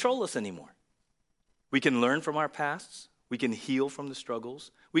it to control us anymore. We can learn from our pasts. We can heal from the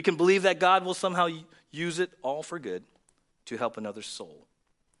struggles. We can believe that God will somehow use it all for good to help another soul.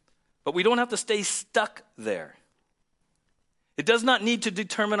 But we don't have to stay stuck there. It does not need to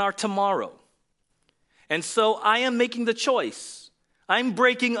determine our tomorrow. And so I am making the choice. I'm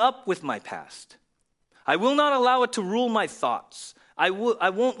breaking up with my past. I will not allow it to rule my thoughts. I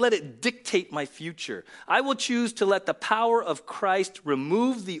won't let it dictate my future. I will choose to let the power of Christ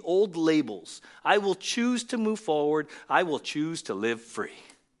remove the old labels. I will choose to move forward. I will choose to live free.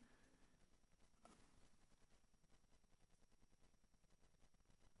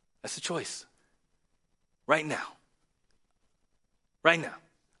 That's the choice. Right now. Right now.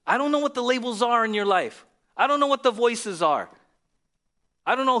 I don't know what the labels are in your life. I don't know what the voices are.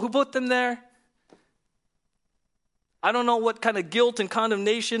 I don't know who put them there. I don't know what kind of guilt and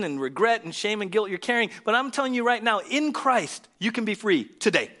condemnation and regret and shame and guilt you're carrying, but I'm telling you right now, in Christ, you can be free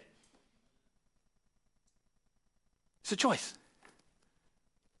today. It's a choice.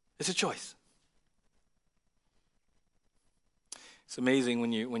 It's a choice. It's amazing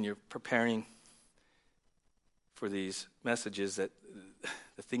when you're preparing for these messages that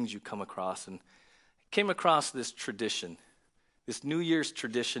the things you come across. And I came across this tradition, this New Year's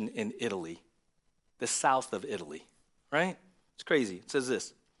tradition in Italy, the south of Italy. Right? It's crazy. It says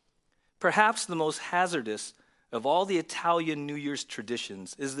this: perhaps the most hazardous of all the Italian New Year's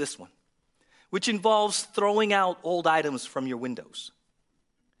traditions is this one, which involves throwing out old items from your windows.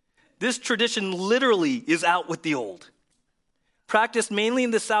 This tradition literally is out with the old. Practiced mainly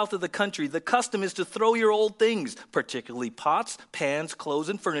in the south of the country, the custom is to throw your old things, particularly pots, pans, clothes,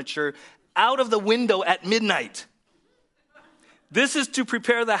 and furniture, out of the window at midnight. This is to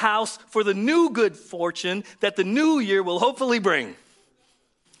prepare the house for the new good fortune that the new year will hopefully bring.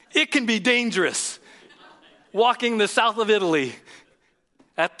 It can be dangerous walking the south of Italy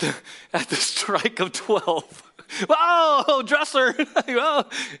at the strike of 12. Whoa, dresser.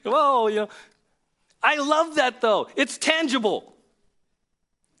 Whoa, you know. I love that though. It's tangible.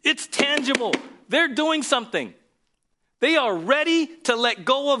 It's tangible. They're doing something. They are ready to let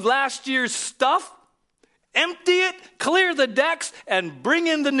go of last year's stuff, empty it, clear the decks, and bring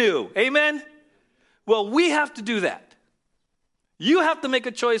in the new. Amen? Well, we have to do that. You have to make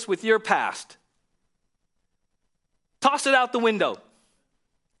a choice with your past. Toss it out the window.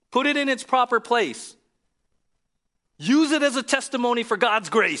 Put it in its proper place. Use it as a testimony for God's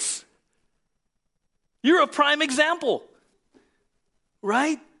grace. You're a prime example.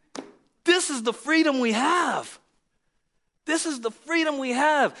 Right? This is the freedom we have. This is the freedom we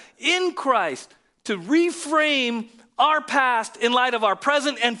have in Christ to reframe our past in light of our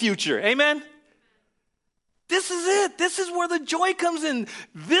present and future. Amen? This is it. This is where the joy comes in.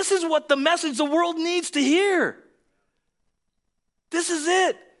 This is what the message the world needs to hear. This is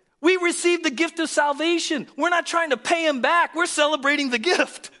it. We received the gift of salvation. We're not trying to pay him back. We're celebrating the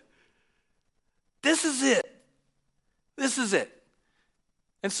gift. This is it. This is it.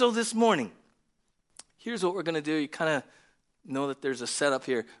 And so this morning, here's what we're going to do. You kind of know that there's a setup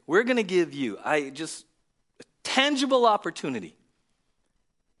here. We're going to give you a tangible opportunity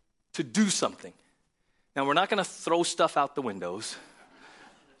to do something. Now, we're not going to throw stuff out the windows.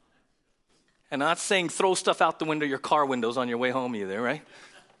 And I'm not saying throw stuff out the window, your car windows on your way home either, right?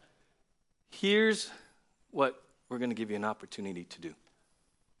 Here's what we're going to give you an opportunity to do.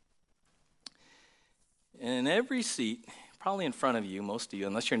 In every seat, probably in front of you, most of you,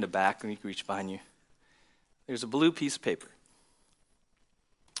 unless you're in the back and you can reach behind you, there's a blue piece of paper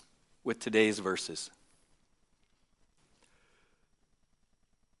with today's verses.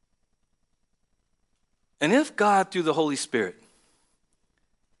 And if God, through the Holy Spirit,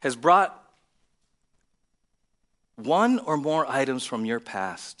 has brought one or more items from your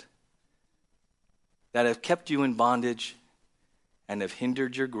past that have kept you in bondage and have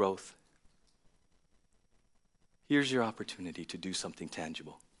hindered your growth, here's your opportunity to do something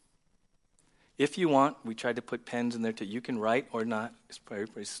tangible. If you want, we tried to put pens in there too. You can write or not.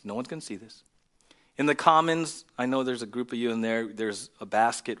 No one's going to see this. In the Commons, I know there's a group of you in there. There's a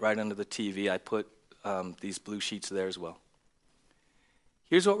basket right under the TV. I put these blue sheets there as well.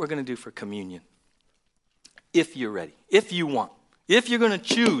 Here's what we're going to do for communion. If you're ready, if you want, if you're going to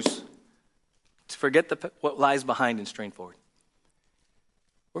choose to forget what lies behind and strain forward.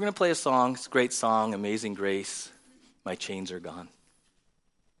 We're going to play a song. It's a great song, Amazing Grace. My chains are gone.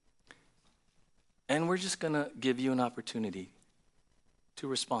 And we're just going to give you an opportunity to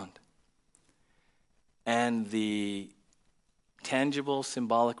respond. And the tangible,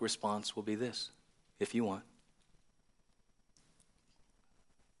 symbolic response will be this, if you want.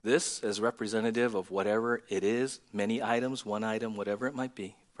 This as representative of whatever it is, many items, one item, whatever it might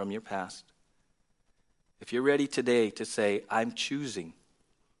be from your past. If you're ready today to say, I'm choosing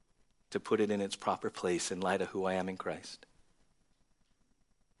to put it in its proper place in light of who I am in Christ.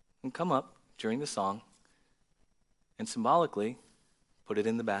 And come up during the song and symbolically put it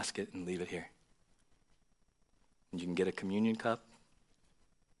in the basket and leave it here. And you can get a communion cup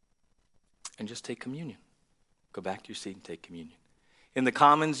and just take communion. Go back to your seat and take communion. In the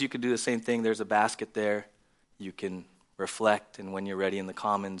Commons, you could do the same thing. There's a basket there. You can reflect, and when you're ready in the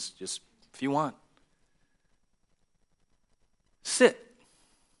Commons, just, if you want, sit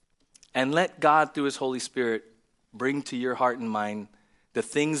and let God, through his Holy Spirit, bring to your heart and mind the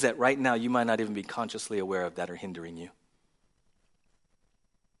things that right now you might not even be consciously aware of that are hindering you.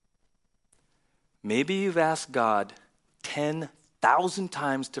 Maybe you've asked God 10,000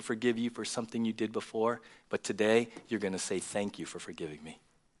 times to forgive you for something you did before, but today you're going to say, thank you for forgiving me.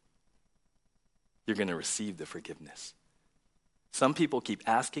 You're going to receive the forgiveness. Some people keep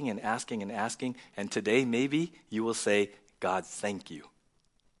asking and asking and asking, and today maybe you will say, God, thank you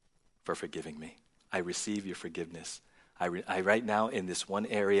for forgiving me. I receive your forgiveness. I right now in this one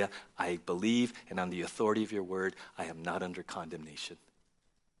area, I believe, and on the authority of your word, I am not under condemnation.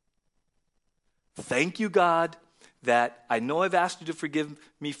 Thank you, God, that I know I've asked you to forgive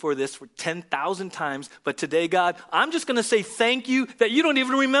me for this for 10,000 times, but today, God, I'm just going to say thank you that you don't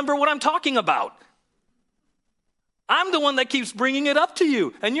even remember what I'm talking about. I'm the one that keeps bringing it up to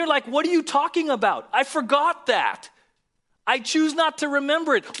you, and you're like, what are you talking about? I forgot that. I choose not to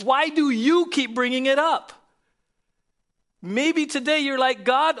remember it. Why do you keep bringing it up? Maybe today you're like,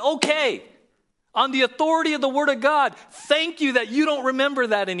 God, okay, on the authority of the Word of God, thank you that you don't remember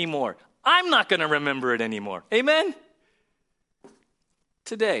that anymore. I'm not going to remember it anymore. Amen?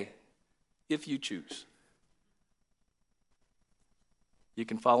 Today, if you choose, you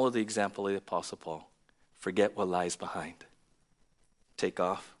can follow the example of the Apostle Paul. Forget what lies behind. Take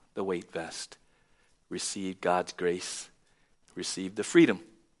off the weight vest. Receive God's grace. Receive the freedom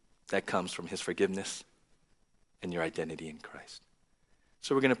that comes from his forgiveness and your identity in Christ.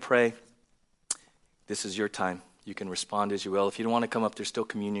 So we're going to pray. This is your time. You can respond as you will. If you don't want to come up, there's still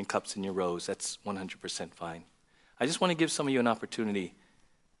communion cups in your rows. That's 100% fine. I just want to give some of you an opportunity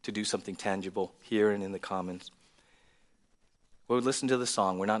to do something tangible here and in the Commons. We'll listen to the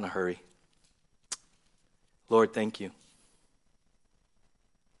song. We're not in a hurry. Lord, thank you.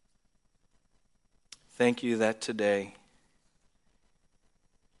 Thank you that today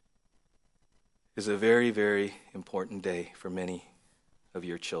is a very, very important day for many of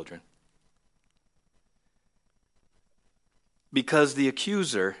your children. Because the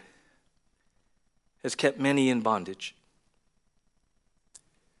accuser has kept many in bondage.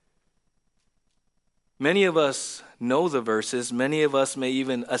 Many of us know the verses. Many of us may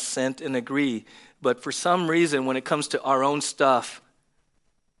even assent and agree. But for some reason, when it comes to our own stuff,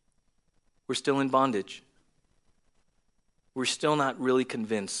 we're still in bondage. We're still not really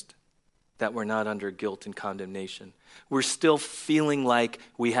convinced that we're not under guilt and condemnation. We're still feeling like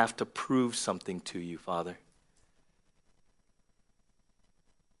we have to prove something to you, Father.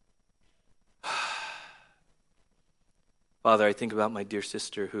 Father, I think about my dear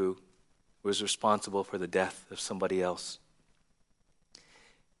sister who was responsible for the death of somebody else.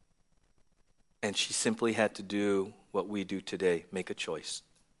 And she simply had to do what we do today, make a choice.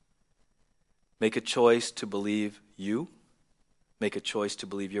 Make a choice to believe you. Make a choice to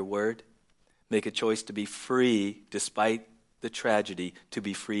believe your word. Make a choice to be free, despite the tragedy, to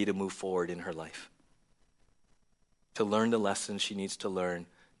be free to move forward in her life. To learn the lessons she needs to learn,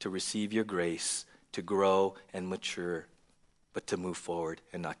 to receive your grace, to grow and mature, but to move forward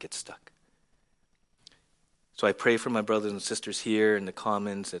and not get stuck. So I pray for my brothers and sisters here in the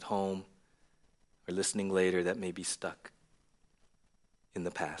Commons, at home, or listening later that may be stuck in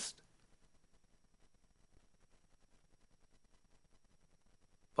the past.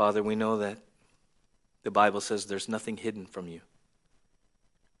 Father, we know that the Bible says there's nothing hidden from you.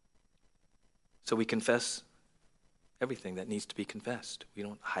 So we confess everything that needs to be confessed. We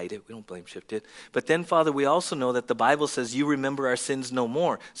don't hide it. We don't blame shift it. But then, Father, we also know that the Bible says you remember our sins no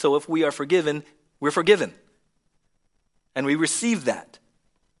more. So if we are forgiven, we're forgiven. And we receive that.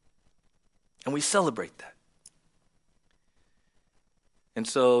 And we celebrate that. And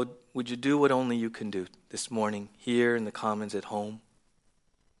so would you do what only you can do this morning here in the Commons at home?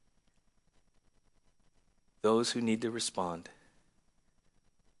 Those who need to respond,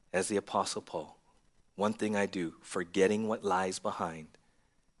 as the Apostle Paul, one thing I do, forgetting what lies behind,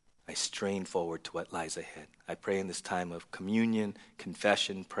 I strain forward to what lies ahead. I pray in this time of communion,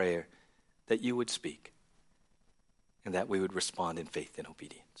 confession, prayer, that you would speak and that we would respond in faith and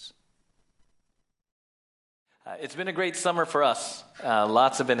obedience. It's been a great summer for us.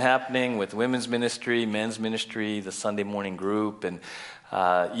 Lots have been happening with women's ministry, men's ministry, the Sunday morning group. And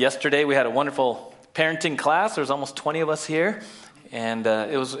yesterday we had a wonderful parenting class. There's almost 20 of us here. And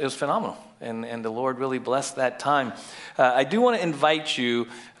it was phenomenal. And the Lord really blessed that time. I do want to invite you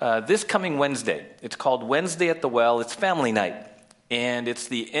this coming Wednesday. It's called Wednesday at the Well. It's family night. And it's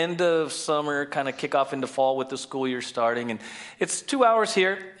the end of summer, kind of kick off into fall with the school year starting. And it's 2 hours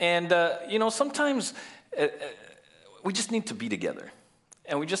here. And, sometimes we just need to be together.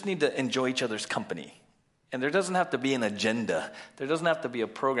 And we just need to enjoy each other's company. And there doesn't have to be an agenda. There doesn't have to be a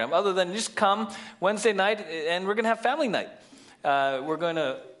program. Other than just come Wednesday night, and we're going to have family night. We're going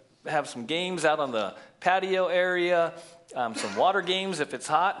to have some games out on the patio area, some water games if it's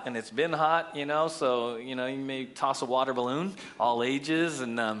hot, and it's been hot, so, you may toss a water balloon, all ages.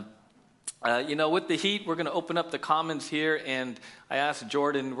 And, with the heat, we're going to open up the commons here, and I asked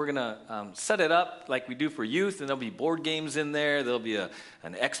Jordan, we're going to set it up like we do for youth, and there'll be board games in there. There'll be an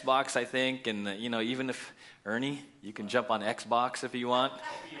Xbox, I think, and, even if, Ernie, you can jump on Xbox if you want.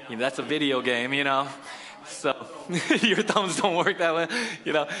 That's a video game, So your thumbs don't work that way,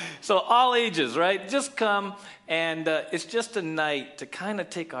 So all ages, right? Just come, and it's just a night to kind of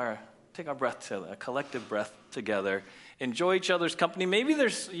take our breath together, a collective breath together. Enjoy each other's company. Maybe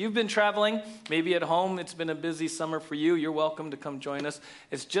you've been traveling. Maybe at home it's been a busy summer for you. You're welcome to come join us.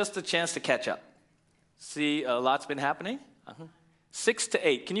 It's just a chance to catch up. See, a lot's been happening. 6 to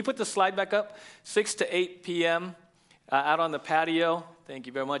 8. Can you put the slide back up? 6 to 8 p.m. Out on the patio. Thank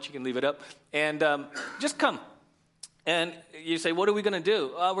you very much. You can leave it up. And just come. And you say, what are we going to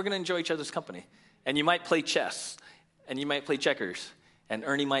do? We're going to enjoy each other's company. And you might play chess. And you might play checkers. And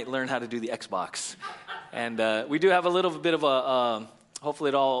Ernie might learn how to do the Xbox. And we do have a little bit of a, hopefully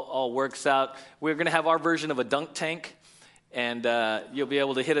it all works out. We're going to have our version of a dunk tank. And you'll be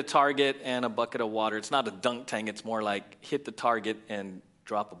able to hit a target and a bucket of water. It's not a dunk tank. It's more like hit the target and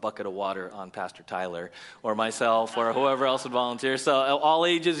drop a bucket of water on Pastor Tyler or myself or whoever else would volunteer. So all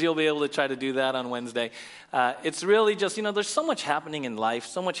ages, you'll be able to try to do that on Wednesday. It's really just, there's so much happening in life,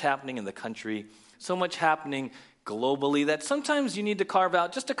 so much happening in the country, so much happening globally that sometimes you need to carve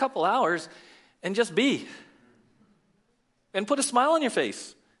out just a couple hours and just be. And put a smile on your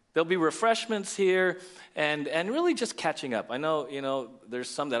face. There'll be refreshments here and really just catching up. I know, there's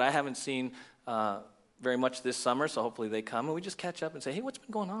some that I haven't seen very much this summer, so hopefully they come and we just catch up and say, hey, what's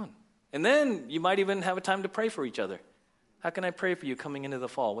been going on? And then you might even have a time to pray for each other. How can I pray for you coming into the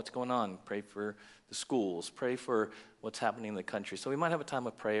fall? What's going on? Pray for the schools. Pray for what's happening in the country. So we might have a time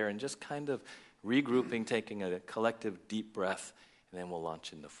of prayer and just kind of regrouping, taking a collective deep breath, and then we'll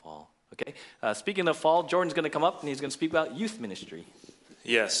launch into fall. Okay? Speaking of fall, Jordan's going to come up and he's going to speak about youth ministry.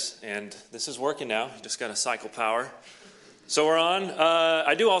 Yes, and this is working now. You just got to cycle power. So we're on.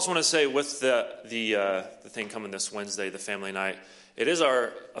 I do also want to say with the thing coming this Wednesday, the family night, it is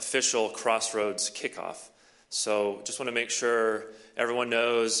our official Crossroads kickoff. So just want to make sure everyone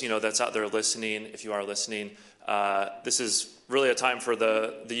knows, that's out there listening. If you are listening, this is really a time for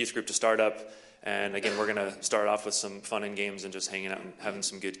the youth group to start up. And again, we're going to start off with some fun and games and just hanging out and having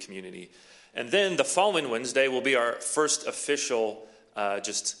some good community. And then the following Wednesday will be our first official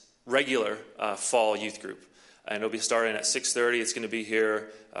just regular fall youth group. And it'll be starting at 6:30. It's going to be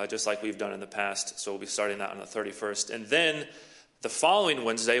here just like we've done in the past. So we'll be starting that on the 31st. And then the following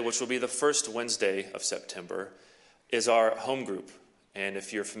Wednesday, which will be the first Wednesday of September, is our home group. And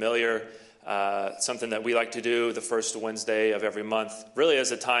if you're familiar, something that we like to do the first Wednesday of every month really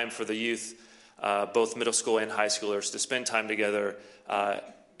is a time for the youth, both middle school and high schoolers, to spend time together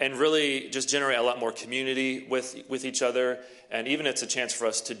and really just generate a lot more community with each other. And even it's a chance for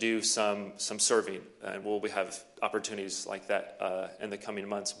us to do some serving. And we'll have opportunities like that in the coming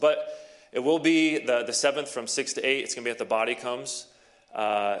months. But it will be the 7th from 6 to 8. It's going to be at the Body Combs.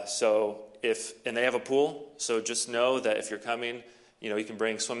 And they have a pool. So just know that if you're coming, you can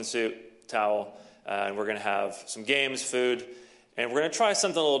bring swimsuit, towel, and we're going to have some games, food. And we're going to try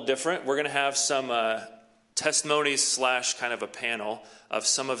something a little different. We're going to have some testimonies / kind of a panel of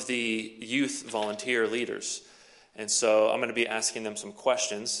some of the youth volunteer leaders. And so I'm going to be asking them some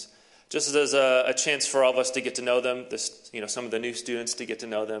questions, just as a chance for all of us to get to know them, some of the new students to get to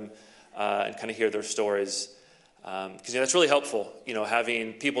know them and kind of hear their stories. Because that's really helpful,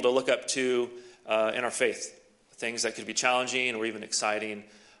 having people to look up to in our faith, things that could be challenging or even exciting.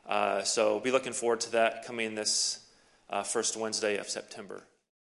 So be looking forward to that coming this first Wednesday of September.